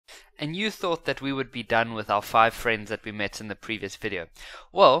and you thought that we would be done with our 5 friends that we met in the previous video.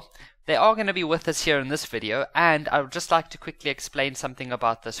 Well, they are going to be with us here in this video, and I would just like to quickly explain something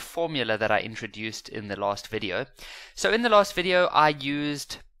about this formula that I introduced in the last video. So in the last video I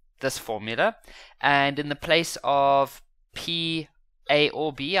used this formula, and in the place of P, A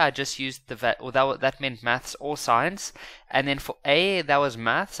or B, I just used that meant maths or science, and then for A that was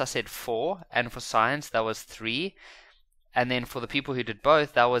maths, I said 4, and for science that was 3. And then for the people who did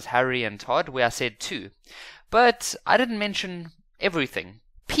both, that was Harry and Todd, where I said 2. But I didn't mention everything.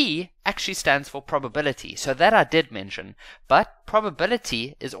 P actually stands for probability, so that I did mention. But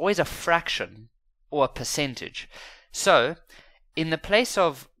probability is always a fraction or a percentage. So in the place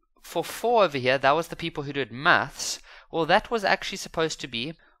of, for 4 over here, that was the people who did maths. Well, that was actually supposed to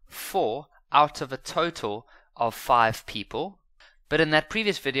be 4 out of a total of 5 people. But in that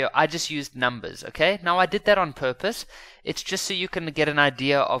previous video, I just used numbers, okay? Now, I did that on purpose. It's just so you can get an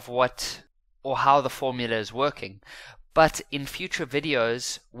idea of what or how the formula is working. But in future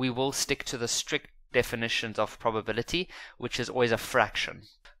videos, we will stick to the strict definitions of probability, which is always a fraction.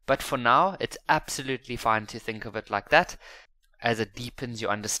 But for now, it's absolutely fine to think of it like that, as it deepens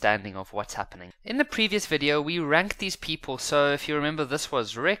your understanding of what's happening. In the previous video, we ranked these people. So if you remember, this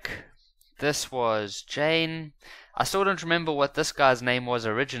was Rick, this was Jane. I still don't remember what this guy's name was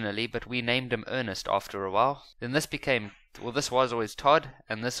originally, but we named him Ernest after a while. Then this became, well, this was always Todd,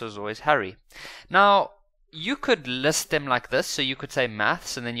 and this was always Harry. Now, you could list them like this, so you could say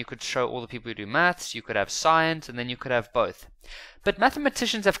maths, and then you could show all the people who do maths, you could have science, and then you could have both. But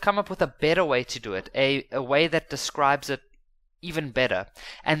mathematicians have come up with a better way to do it, a way that describes it even better,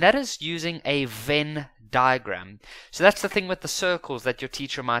 and that is using a Venn diagram. So that's the thing with the circles that your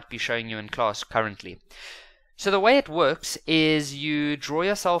teacher might be showing you in class currently. So the way it works is you draw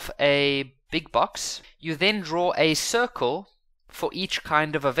yourself a big box, you then draw a circle for each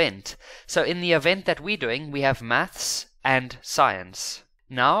kind of event. So in the event that we're doing, we have maths and science.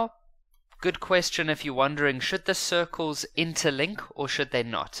 Now, good question if you're wondering, should the circles interlink or should they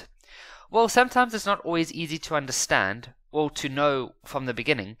not? Well, sometimes it's not always easy to understand or to know from the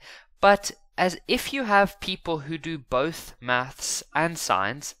beginning, but as if you have people who do both maths and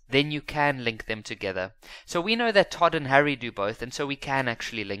science, then you can link them together. So we know that Todd and Harry do both, and so we can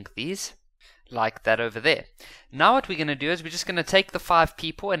actually link these, like that over there. Now what we're going to do is we're just going to take the 5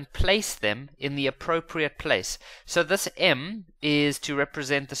 people and place them in the appropriate place. So this M is to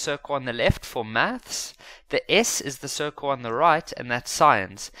represent the circle on the left for maths. The S is the circle on the right, and that's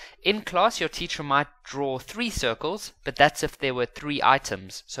science. In class, your teacher might draw 3 circles, but that's if there were 3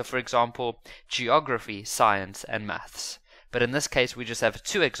 items. So for example, geography, science, and maths. But in this case, we just have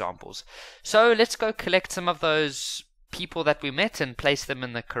 2 examples. So let's go collect some of those people that we met and place them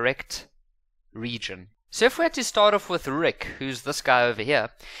in the correct region. So if we had to start off with Rick, who's this guy over here,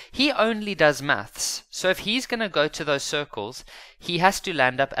 he only does maths. So if he's going to go to those circles, he has to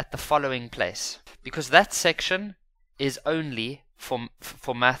land up at the following place, because that section is only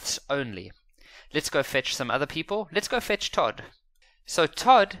for maths only. Let's go fetch some other people. Let's go fetch Todd. So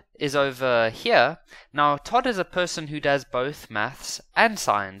Todd is over here. Now Todd is a person who does both maths and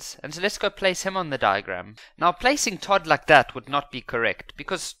science, and so let's go place him on the diagram. Now placing Todd like that would not be correct,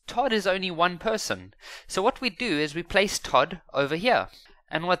 because Todd is only one person. So what we do is we place Todd over here.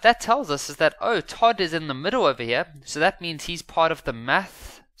 And what that tells us is that, oh, Todd is in the middle over here, so that means he's part of the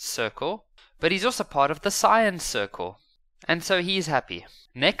math circle, but he's also part of the science circle. And so he's happy.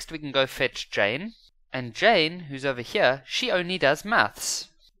 Next we can go fetch Jane. And Jane, who's over here, she only does maths.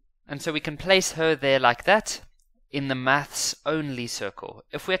 And so we can place her there like that in the maths only circle.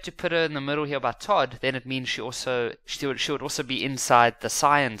 If we had to put her in the middle here by Todd, then it means she would also be inside the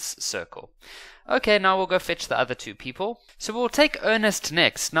science circle. Okay, now we'll go fetch the other 2 people. So we'll take Ernest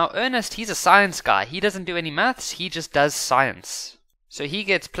next. Now Ernest, he's a science guy. He doesn't do any maths, he just does science. So he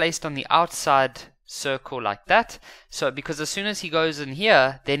gets placed on the outside circle like that. So because as soon as he goes in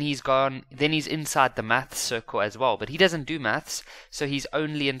here, then he's inside the maths circle as well. But he doesn't do maths, so he's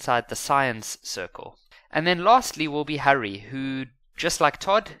only inside the science circle. And then lastly will be Harry, who, just like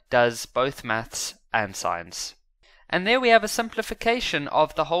Todd, does both maths and science. And there we have a simplification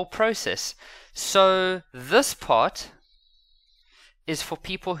of the whole process. So this part is for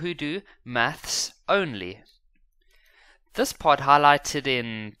people who do maths only. This part highlighted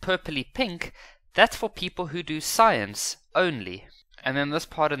in purpley pink, that's for people who do science only. And then this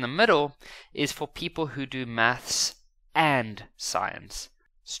part in the middle is for people who do maths and science.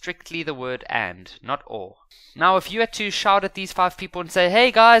 Strictly the word and, not or. Now if you had to shout at these 5 people and say,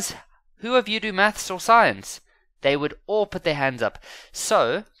 hey guys, who of you do maths or science? They would all put their hands up.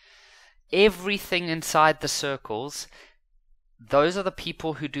 So everything inside the circles, those are the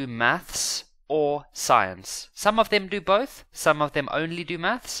people who do maths or science. Some of them do both, some of them only do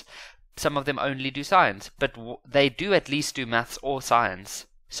maths, some of them only do science, but they do at least do maths or science.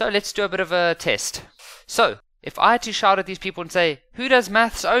 So let's do a bit of a test. So, if I had to shout at these people and say, who does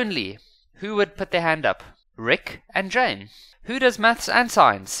maths only? Who would put their hand up? Rick and Jane. Who does maths and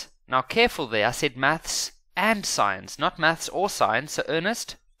science? Now careful there, I said maths and science, not maths or science. So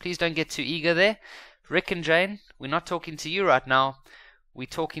Ernest, please don't get too eager there. Rick and Jane, we're not talking to you right now. We're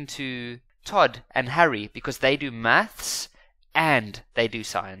talking to Todd and Harry because they do maths and they do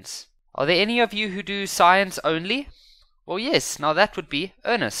science. Are there any of you who do science only? Well, yes, now that would be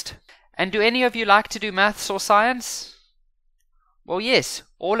Ernest. And do any of you like to do maths or science? Well, yes,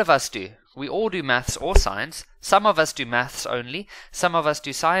 all of us do. We all do maths or science. Some of us do maths only, some of us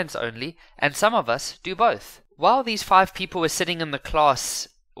do science only, and some of us do both. While these 5 people were sitting in the class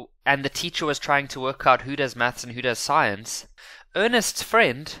and the teacher was trying to work out who does maths and who does science, Ernest's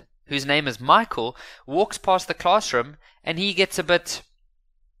friend, whose name is Michael, walks past the classroom and he gets a bit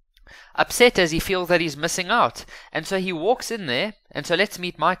upset as he feels that he's missing out. And so he walks in there, and so let's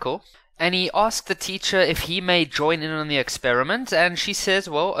meet Michael. And he asks the teacher if he may join in on the experiment, and she says,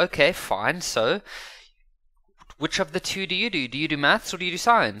 well, okay, fine, so which of the two do you do? Do you do maths or do you do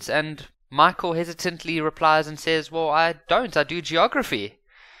science? And Michael hesitantly replies and says, well, I do geography.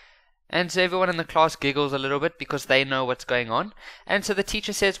 And so everyone in the class giggles a little bit because they know what's going on. And so the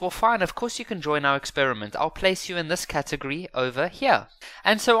teacher says, well, fine, of course you can join our experiment. I'll place you in this category over here.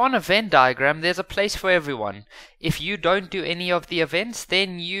 And so on a Venn diagram, there's a place for everyone. If you don't do any of the events,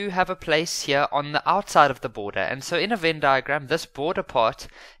 then you have a place here on the outside of the border. And so in a Venn diagram, this border part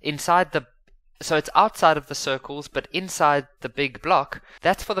so it's outside of the circles, but inside the big block,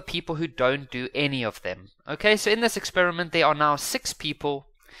 that's for the people who don't do any of them. Okay, so in this experiment, there are now 6 people.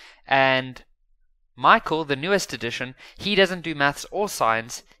 And Michael, the newest addition, he doesn't do maths or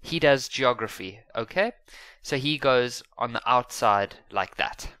science, he does geography, okay? So he goes on the outside like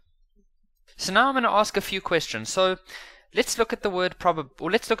that. So now I'm going to ask a few questions. So let's look at the word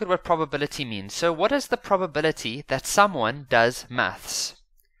let's look at what probability means. So what is the probability that someone does maths?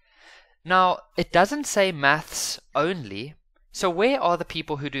 Now, it doesn't say maths only. So where are the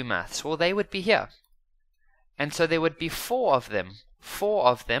people who do maths? Well, they would be here. And so there would be 4 of them. 4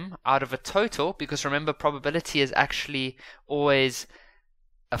 of them out of a total, because remember, probability is actually always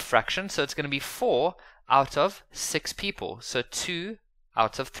a fraction, so it's going to be 4 out of 6 people. So 2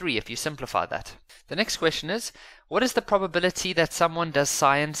 out of 3 if you simplify that. The next question is, what is the probability that someone does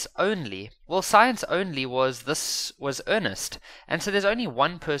science only? Well, science only was Ernest. And so there's only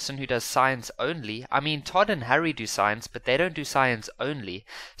one person who does science only. I mean, Todd and Harry do science, but they don't do science only.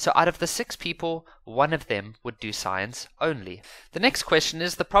 So out of the 6 people, 1 of them would do science only. The next question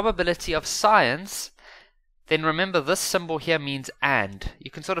is the probability of science. Then remember, this symbol here means and.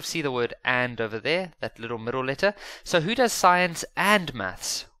 You can sort of see the word and over there, that little middle letter. So who does science and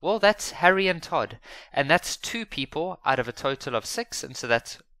maths? Well, that's Harry and Todd. And that's 2 people out of a total of 6, and so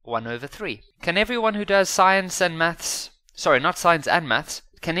that's 1 over 3. Can everyone who does science and maths, not science and maths,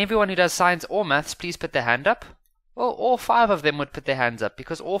 can everyone who does science or maths please put their hand up? Well, all 5 of them would put their hands up,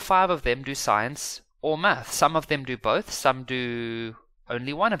 because all 5 of them do science or maths. Some of them do both, some do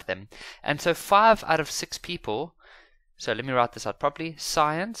only 1 of them. And so 5 out of 6 people, so let me write this out properly,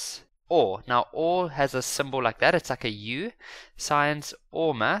 science or. Now or has a symbol like that, it's like a U, science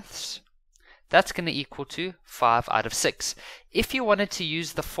or maths. That's going to equal to 5 out of 6. If you wanted to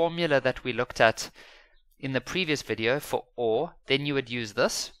use the formula that we looked at in the previous video for or, then you would use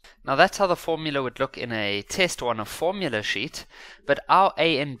this. Now that's how the formula would look in a test or on a formula sheet, but our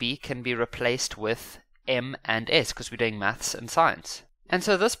A and B can be replaced with M and S because we're doing maths and science. And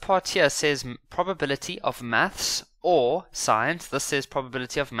so this part here says probability of maths or science. This says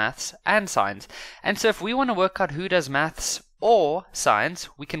probability of maths and science. And so if we want to work out who does maths or science,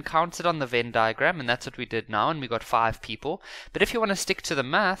 we can count it on the Venn diagram, and that's what we did now, and we got 5 people. But if you want to stick to the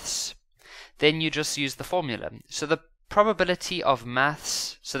maths, then you just use the formula. So the probability of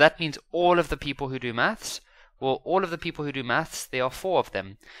maths, so that means all of the people who do maths. Well, all of the people who do maths, there are 4 of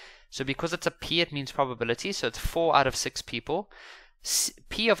them. So because it's a P, it means probability, so it's 4 out of 6 people.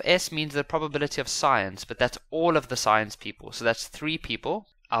 P of S means the probability of science, but that's all of the science people. So that's 3 people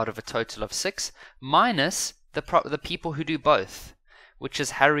out of a total of 6, minus the people who do both, which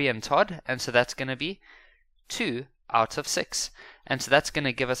is Harry and Todd, and so that's going to be 2 out of 6. And so that's going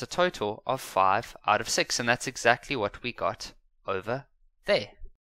to give us a total of 5 out of 6, and that's exactly what we got over there.